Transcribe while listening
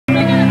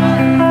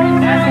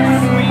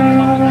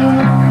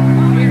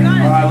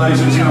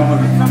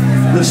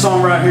This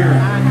song right here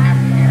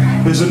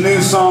is a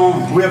new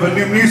song. We have a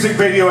new music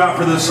video out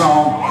for this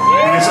song,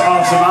 and it's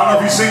awesome. I don't know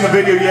if you've seen the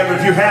video yet, but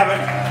if you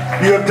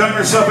haven't, you have done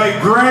yourself a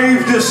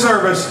grave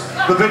disservice.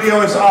 The video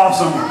is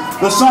awesome.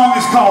 The song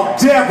is called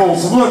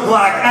Devils Look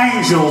Like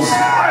Angels.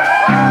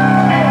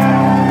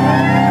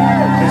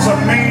 It's a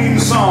mean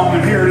song,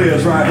 and here it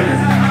is right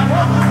here.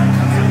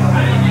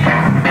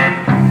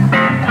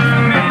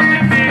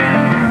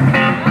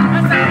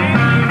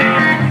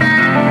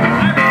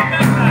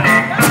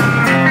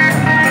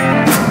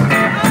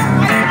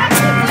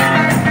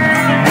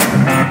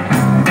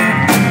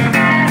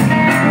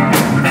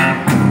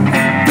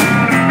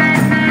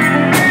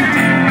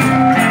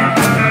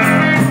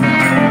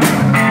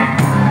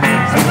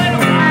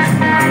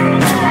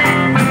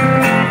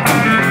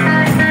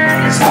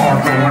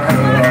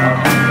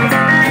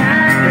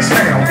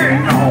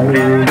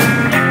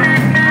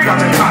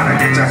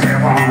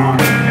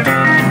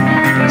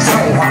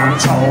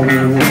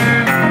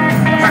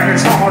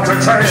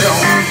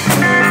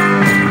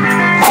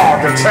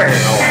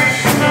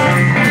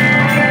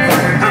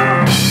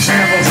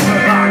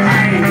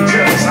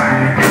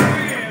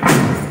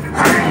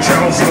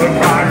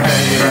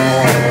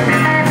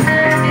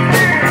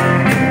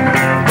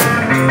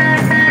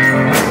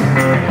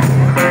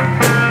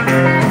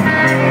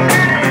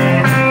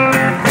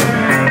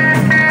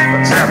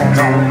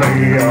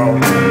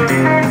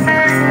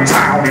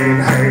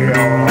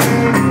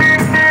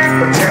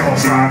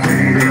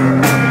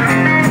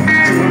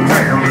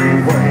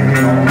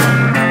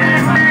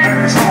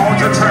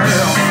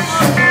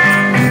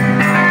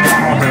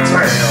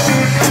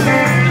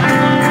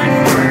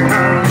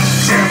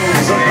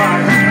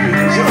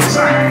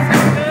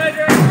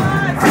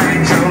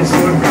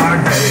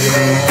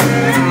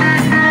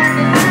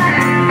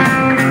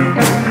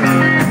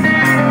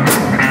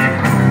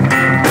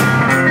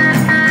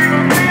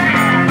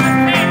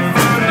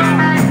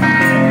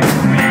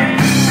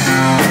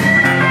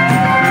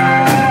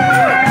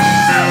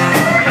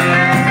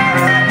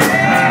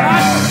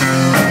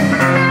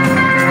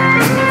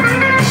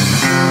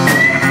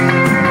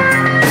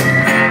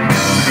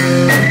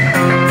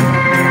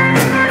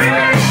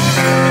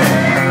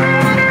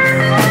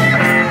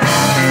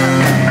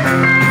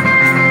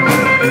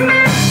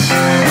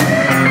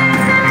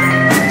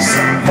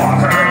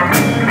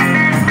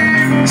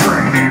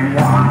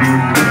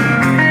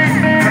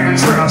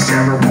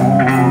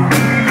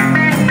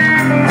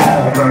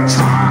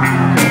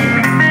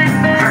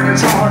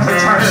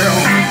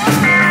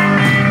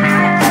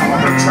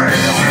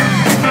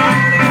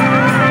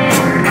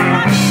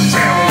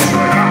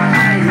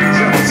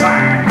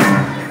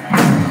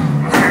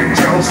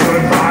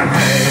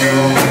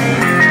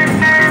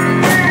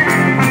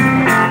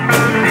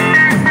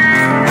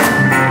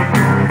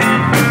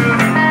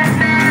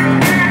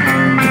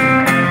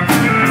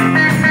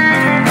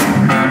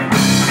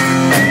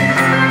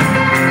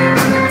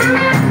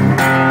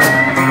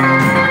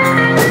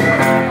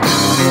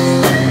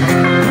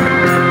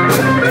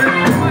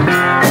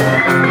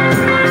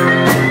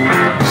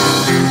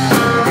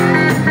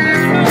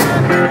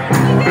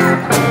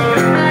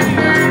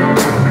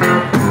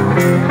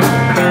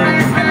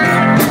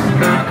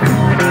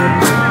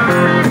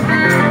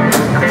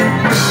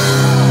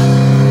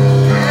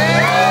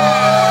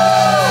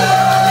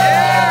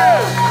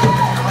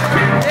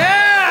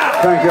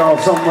 Thank you all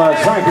so much.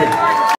 Thank you.